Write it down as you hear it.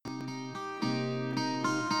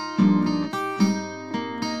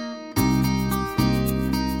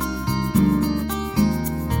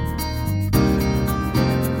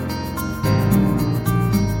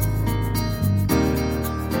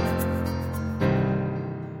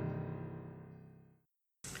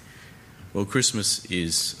Well, Christmas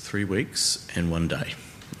is 3 weeks and 1 day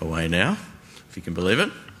away now, if you can believe it.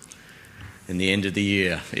 And the end of the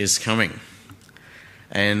year is coming.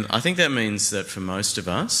 And I think that means that for most of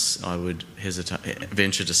us, I would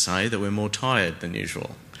venture to say that we're more tired than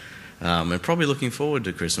usual. And probably looking forward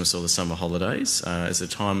to Christmas or the summer holidays as a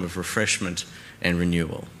time of refreshment and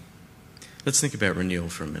renewal. Let's think about renewal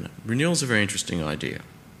for a minute. Renewal is a very interesting idea.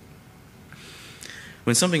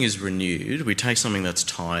 When something is renewed, we take something that's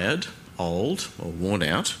tired, old, or worn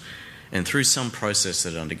out, and through some process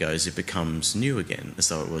that it undergoes, it becomes new again, as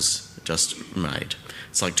though it was just made.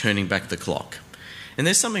 It's like turning back the clock. And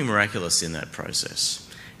there's something miraculous in that process.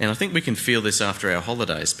 And I think we can feel this after our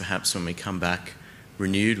holidays, perhaps when we come back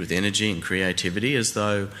renewed with energy and creativity, as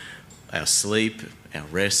though our sleep, our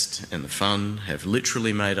rest, and the fun have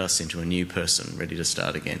literally made us into a new person, ready to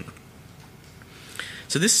start again.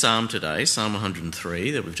 So this psalm today, Psalm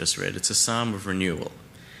 103 that we've just read, it's a psalm of renewal.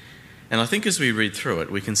 And I think as we read through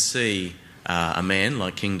it, we can see a man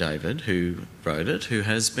like King David, who wrote it, who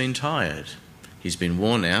has been tired. He's been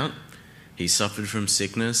worn out. He's suffered from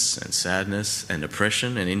sickness and sadness and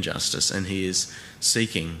oppression and injustice, and he is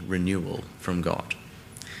seeking renewal from God.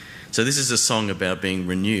 So this is a song about being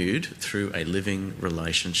renewed through a living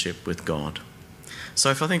relationship with God. So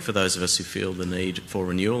I think for those of us who feel the need for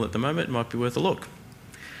renewal at the moment, it might be worth a look.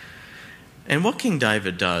 And what King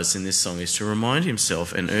David does in this song is to remind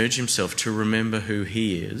himself and urge himself to remember who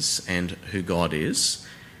he is and who God is,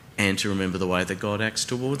 and to remember the way that God acts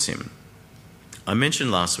towards him. I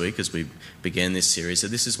mentioned last week as we began this series that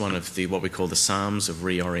this is one of what we call the Psalms of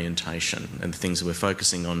reorientation and the things that we're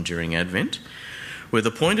focusing on during Advent, where the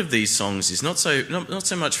point of these songs is not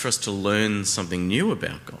so much for us to learn something new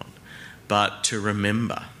about God, but to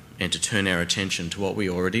remember and to turn our attention to what we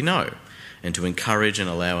already know, and to encourage and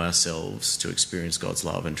allow ourselves to experience God's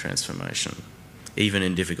love and transformation, even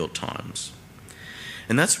in difficult times.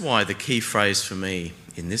 And that's why the key phrase for me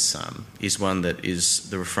in this psalm is one that is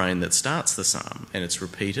the refrain that starts the psalm, and it's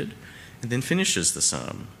repeated and then finishes the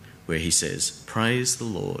psalm, where he says, "Praise the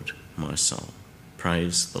Lord, my soul.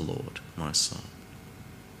 Praise the Lord, my soul."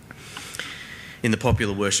 In the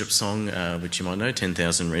popular worship song, which you might know,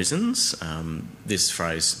 10,000 Reasons, this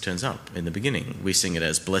phrase turns up in the beginning. We sing it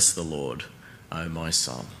as, "Bless the Lord, O my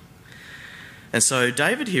soul." And so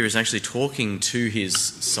David here is actually talking to his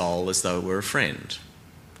soul as though it were a friend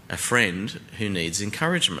who needs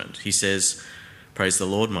encouragement. He says, "Praise the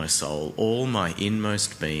Lord, my soul, all my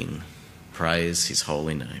inmost being, praise his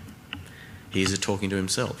holy name." He is talking to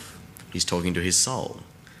himself. He's talking to his soul,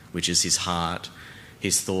 which is his heart,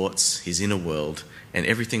 his thoughts, his inner world, and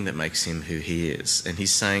everything that makes him who he is. And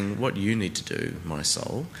he's saying, what you need to do, my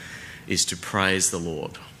soul, is to praise the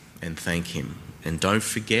Lord and thank him. And don't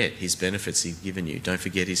forget his benefits he's given you. Don't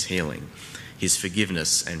forget his healing, his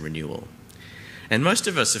forgiveness and renewal. And most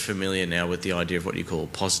of us are familiar now with the idea of what you call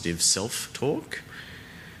positive self-talk.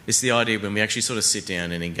 It's the idea when we actually sort of sit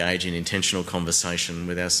down and engage in intentional conversation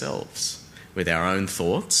with ourselves, with our own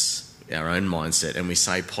thoughts, our own mindset, and we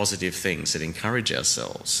say positive things that encourage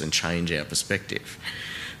ourselves and change our perspective.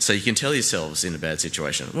 So you can tell yourselves in a bad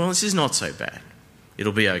situation, well, this is not so bad.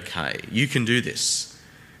 It'll be okay. You can do this.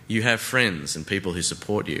 You have friends and people who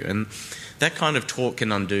support you. And that kind of talk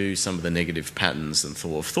can undo some of the negative patterns and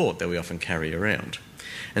thought that we often carry around.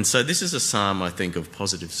 And so this is a psalm, I think, of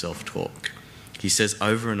positive self-talk. He says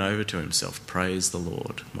over and over to himself, "Praise the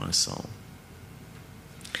Lord, my soul."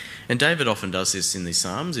 And David often does this in these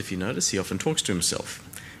psalms. If you notice, he often talks to himself.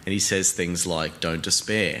 And he says things like, don't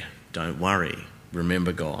despair, don't worry,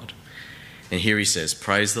 remember God. And here he says,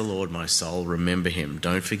 "Praise the Lord, my soul, remember him,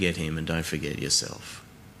 don't forget him, and don't forget yourself."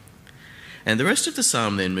 And the rest of the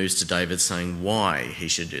psalm then moves to David saying why he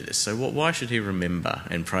should do this. So why should he remember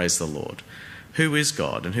and praise the Lord? Who is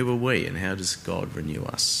God and who are we, and how does God renew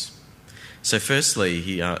us? So firstly,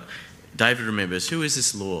 David remembers, who is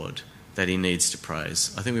this Lord that he needs to praise?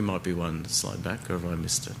 I think we might be one slide back, or have I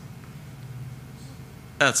missed it?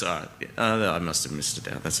 That's all right. I must have missed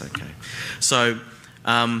it out. That's okay.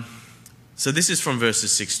 So this is from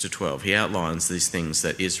verses 6 to 12. He outlines these things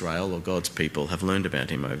that Israel, or God's people, have learned about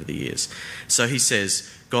him over the years. So he says,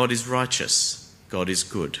 God is righteous, God is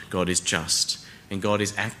good, God is just, and God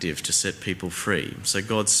is active to set people free. So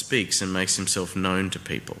God speaks and makes himself known to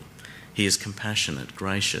people. He is compassionate,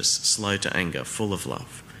 gracious, slow to anger, full of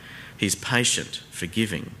love. He's patient,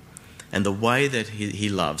 forgiving, and the way that he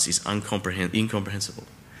loves is incomprehensible,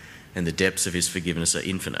 and the depths of his forgiveness are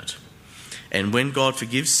infinite. And when God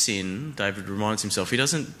forgives sin, David reminds himself, he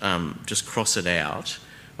doesn't just cross it out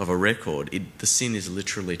of a record, the sin is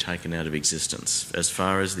literally taken out of existence. As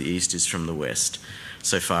far as the east is from the west,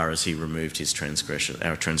 so far as he removed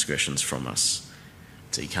our transgressions from us.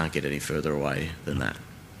 So you can't get any further away than that.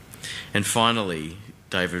 And finally,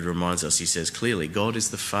 David reminds us, he says clearly, God is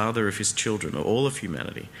the father of his children, or all of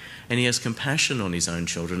humanity, and he has compassion on his own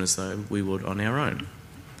children as though we would on our own.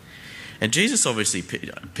 And Jesus obviously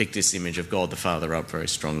picked this image of God the Father up very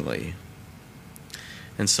strongly.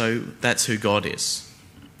 And so that's who God is.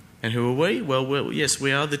 And who are we? Well, yes,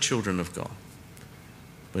 we are the children of God.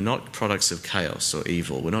 We're not products of chaos or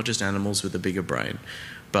evil. We're not just animals with a bigger brain,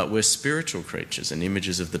 but we're spiritual creatures and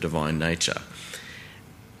images of the divine nature.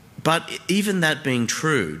 But even that being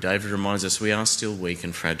true, David reminds us we are still weak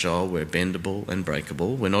and fragile. We're bendable and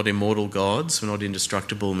breakable. We're not immortal gods. We're not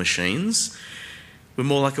indestructible machines. We're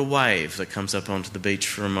more like a wave that comes up onto the beach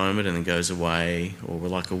for a moment and then goes away, or we're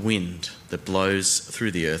like a wind that blows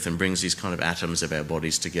through the earth and brings these kind of atoms of our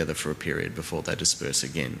bodies together for a period before they disperse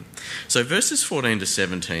again. So verses 14 to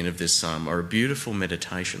 17 of this psalm are a beautiful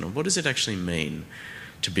meditation on what does it actually mean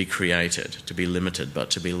to be created, to be limited, but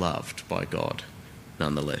to be loved by God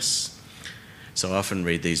nonetheless. So I often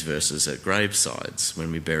read these verses at gravesides when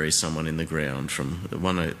we bury someone in the ground. From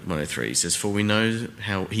 103, he says, "For he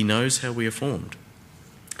knows how we are formed.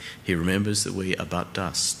 He remembers that we are but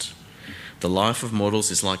dust. The life of mortals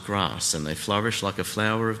is like grass, and they flourish like a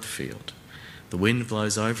flower of the field. The wind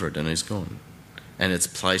blows over it and is gone, and its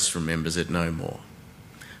place remembers it no more.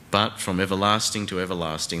 But from everlasting to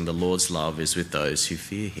everlasting, the Lord's love is with those who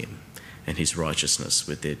fear him, and his righteousness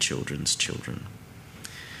with their children's children."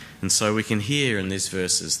 And so we can hear in these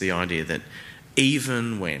verses the idea that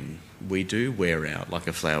even when we do wear out like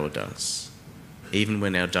a flower does, even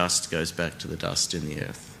when our dust goes back to the dust in the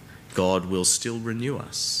earth, God will still renew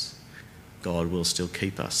us. God will still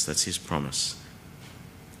keep us. That's his promise.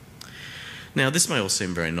 Now, this may all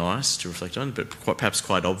seem very nice to reflect on, but perhaps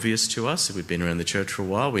quite obvious to us. If we've been around the church for a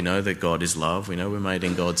while, we know that God is love. We know we're made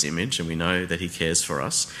in God's image, and we know that he cares for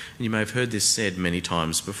us. And you may have heard this said many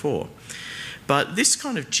times before. But this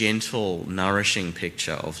kind of gentle, nourishing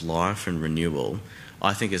picture of life and renewal,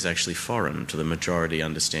 I think, is actually foreign to the majority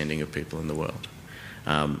understanding of people in the world.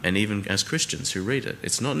 And even as Christians who read it,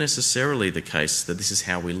 it's not necessarily the case that this is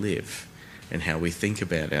how we live and how we think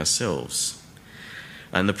about ourselves.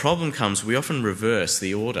 And the problem comes, we often reverse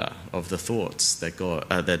the order of the thoughts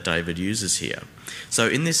that David uses here. So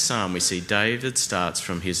in this psalm, we see David starts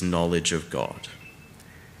from his knowledge of God,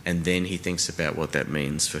 and then he thinks about what that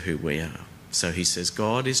means for who we are. So he says,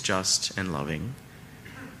 God is just and loving.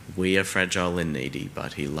 We are fragile and needy,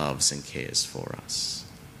 but he loves and cares for us.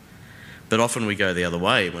 But often we go the other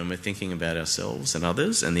way when we're thinking about ourselves and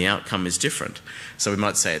others, and the outcome is different. So we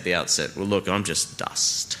might say at the outset, well, look, I'm just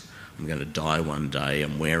dust. I'm going to die one day.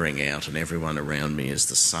 I'm wearing out, and everyone around me is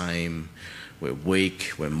the same. We're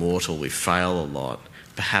weak. We're mortal. We fail a lot.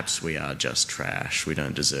 Perhaps we are just trash. We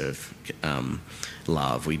don't deserve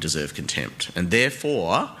love. We deserve contempt. And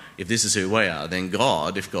therefore, if this is who we are, then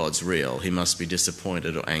God, if God's real, he must be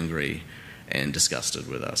disappointed or angry and disgusted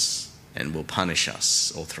with us and will punish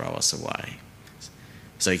us or throw us away.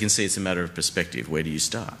 So you can see it's a matter of perspective. Where do you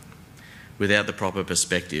start? Without the proper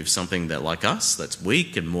perspective, something that, like us, that's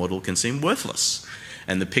weak and mortal, can seem worthless.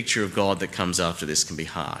 And the picture of God that comes after this can be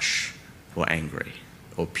harsh or angry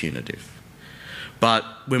or punitive. But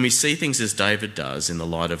when we see things as David does in the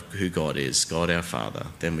light of who God is, God our Father,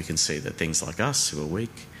 then we can see that things like us who are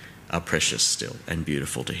weak are precious still and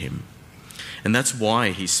beautiful to him. And that's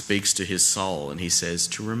why he speaks to his soul and he says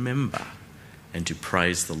to remember and to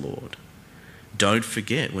praise the Lord. Don't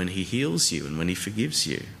forget when he heals you and when he forgives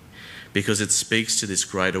you, because it speaks to this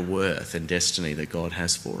greater worth and destiny that God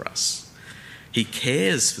has for us. He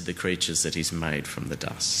cares for the creatures that he's made from the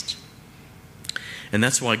dust. And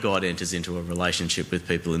that's why God enters into a relationship with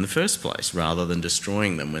people in the first place, rather than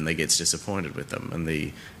destroying them when they get disappointed with them. And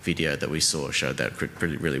the video that we saw showed that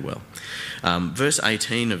really well. Verse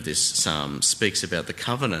 18 of this psalm speaks about the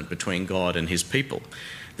covenant between God and his people,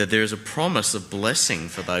 that there is a promise of blessing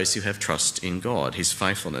for those who have trust in God, his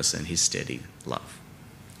faithfulness and his steady love.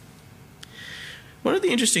 One of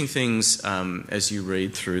the interesting things as you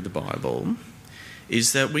read through the Bible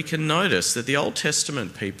is that we can notice that the Old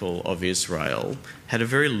Testament people of Israel had a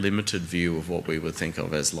very limited view of what we would think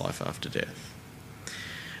of as life after death.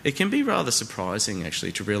 It can be rather surprising,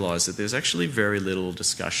 actually, to realise that there's actually very little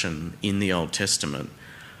discussion in the Old Testament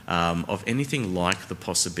of anything like the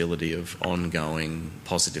possibility of ongoing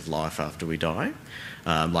positive life after we die,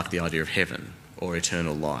 like the idea of heaven or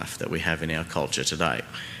eternal life that we have in our culture today.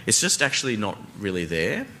 It's just actually not really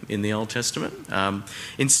there in the Old Testament.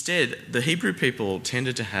 Instead, the Hebrew people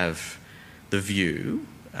tended to have the view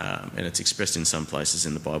and it's expressed in some places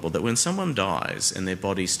in the Bible, that when someone dies and their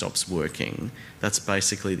body stops working, that's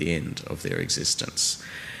basically the end of their existence.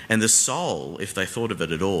 And the soul, if they thought of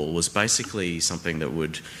it at all, was basically something that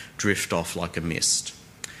would drift off like a mist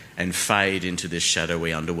and fade into this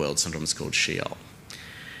shadowy underworld, sometimes called Sheol.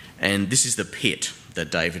 And this is the pit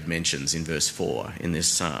that David mentions in verse 4 in this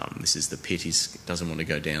psalm. This is the pit he doesn't want to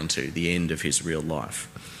go down to, the end of his real life.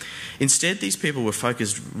 Instead, these people were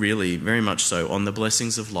focused really very much so on the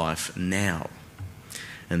blessings of life now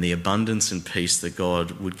and the abundance and peace that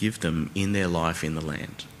God would give them in their life in the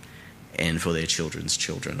land and for their children's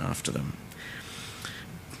children after them.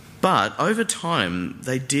 But over time,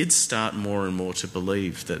 they did start more and more to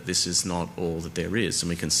believe that this is not all that there is, and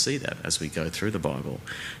we can see that as we go through the Bible.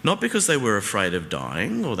 Not because they were afraid of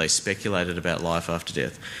dying or they speculated about life after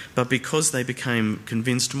death, but because they became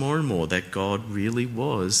convinced more and more that God really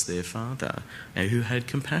was their Father and who had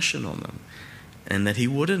compassion on them, and that he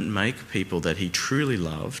wouldn't make people that he truly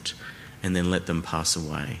loved and then let them pass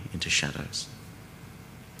away into shadows.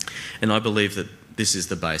 And I believe that this is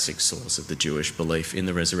the basic source of the Jewish belief in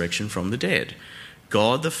the resurrection from the dead.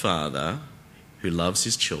 God the Father, who loves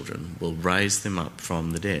his children, will raise them up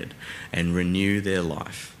from the dead and renew their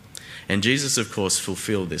life. And Jesus, of course,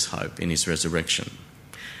 fulfilled this hope in his resurrection.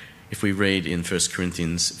 If we read in 1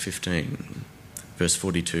 Corinthians 15, verse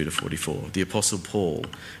 42 to 44, the Apostle Paul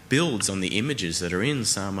builds on the images that are in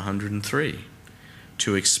Psalm 103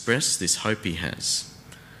 to express this hope he has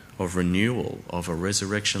of renewal of a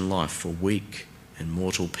resurrection life for weak and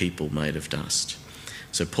mortal people made of dust.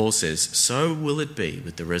 So Paul says, so will it be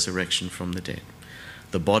with the resurrection from the dead.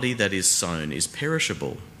 The body that is sown is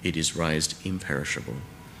perishable, it is raised imperishable.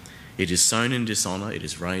 It is sown in dishonour, it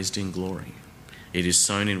is raised in glory. It is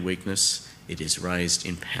sown in weakness, it is raised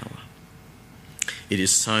in power. It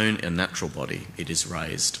is sown a natural body, it is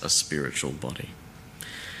raised a spiritual body.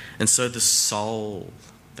 And so the soul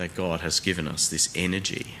that God has given us, this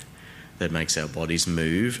energy that makes our bodies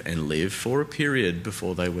move and live for a period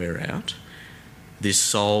before they wear out. This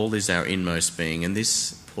soul is our inmost being, and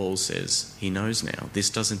this, Paul says, he knows now,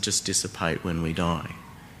 this doesn't just dissipate when we die.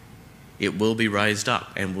 It will be raised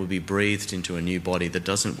up and will be breathed into a new body that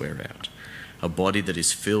doesn't wear out, a body that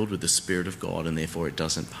is filled with the Spirit of God and therefore it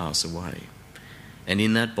doesn't pass away. And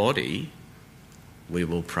in that body, we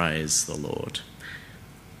will praise the Lord.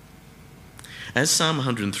 As Psalm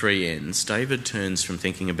 103 ends, David turns from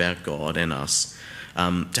thinking about God and us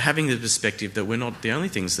to having the perspective that we're not the only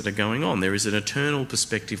things that are going on. There is an eternal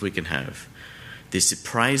perspective we can have. This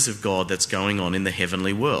praise of God that's going on in the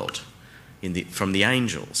heavenly world, from the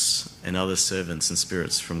angels and other servants and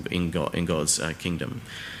spirits in God's kingdom.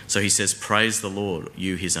 So he says, praise the Lord,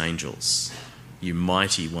 you his angels, you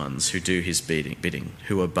mighty ones who do his bidding,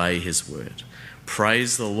 who obey his word.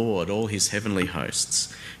 Praise the Lord, all his heavenly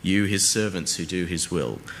hosts, you his servants who do his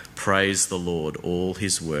will. Praise the Lord, all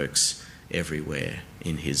his works everywhere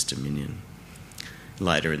in his dominion.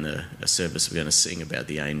 Later in the service we're going to sing about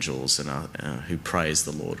the angels and who praised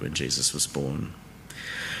the Lord when Jesus was born.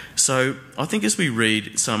 So I think as we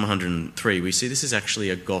read Psalm 103, we see this is actually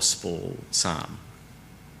a gospel psalm.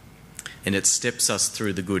 And it steps us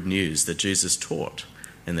through the good news that Jesus taught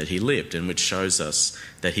and that he lived, and which shows us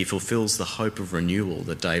that he fulfills the hope of renewal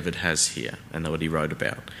that David has here and what he wrote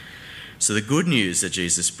about. So the good news that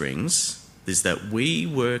Jesus brings is that we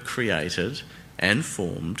were created and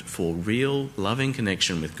formed for real loving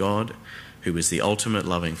connection with God, who is the ultimate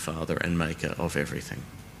loving Father and maker of everything.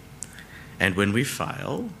 And when we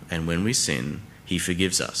fail and when we sin, he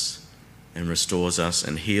forgives us and restores us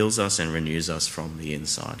and heals us and renews us from the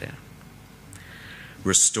inside out,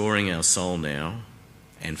 restoring our soul now,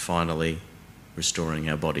 and finally restoring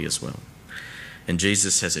our body as well. And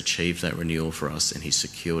Jesus has achieved that renewal for us, and he's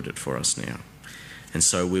secured it for us now. And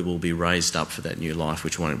so we will be raised up for that new life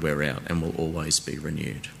which won't wear out and will always be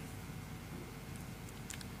renewed.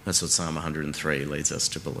 That's what Psalm 103 leads us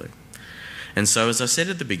to believe. And so, as I said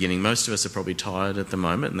at the beginning, most of us are probably tired at the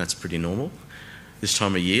moment, and that's pretty normal. This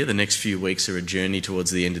time of year, the next few weeks are a journey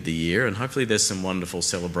towards the end of the year, and hopefully there's some wonderful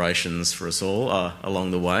celebrations for us all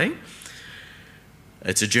along the way.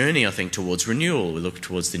 It's a journey, I think, towards renewal. We look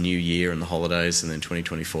towards the new year and the holidays and then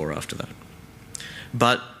 2024 after that.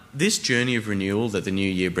 But this journey of renewal that the new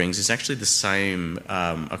year brings is actually the same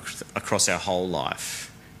across our whole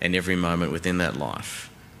life and every moment within that life.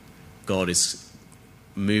 God is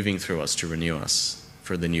moving through us to renew us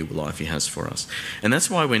for the new life he has for us. And that's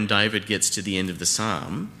why when David gets to the end of the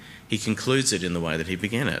psalm, he concludes it in the way that he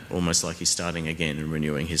began it, almost like he's starting again and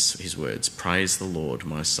renewing his words. Praise the Lord,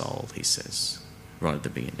 my soul, he says, right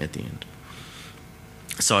at the end.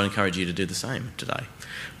 So I encourage you to do the same today.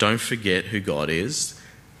 Don't forget who God is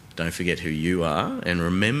Don't forget who you are, and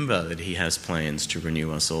remember that he has plans to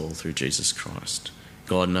renew us all through Jesus Christ.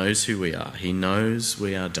 God knows who we are. He knows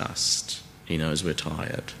we are dust. He knows we're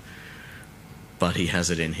tired. But he has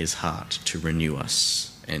it in his heart to renew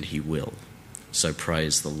us, and he will. So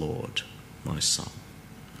praise the Lord, my soul.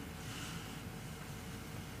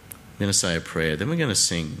 I'm going to say a prayer, then we're going to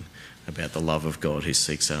sing about the love of God who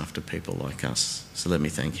seeks after people like us. So let me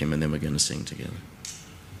thank him, and then we're going to sing together.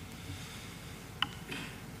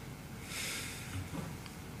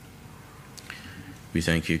 We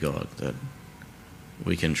thank you, God, that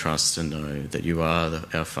we can trust and know that you are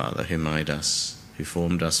our Father who made us, who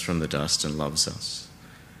formed us from the dust and loves us,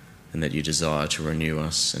 and that you desire to renew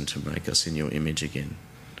us and to make us in your image again,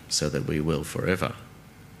 so that we will forever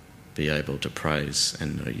be able to praise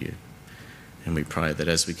and know you. And we pray that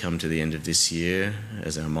as we come to the end of this year,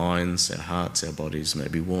 as our minds, our hearts, our bodies may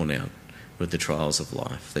be worn out with the trials of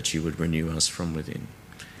life, that you would renew us from within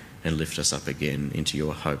and lift us up again into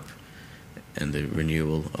your hope and the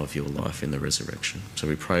renewal of your life in the resurrection. So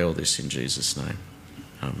we pray all this in Jesus' name.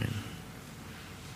 Amen.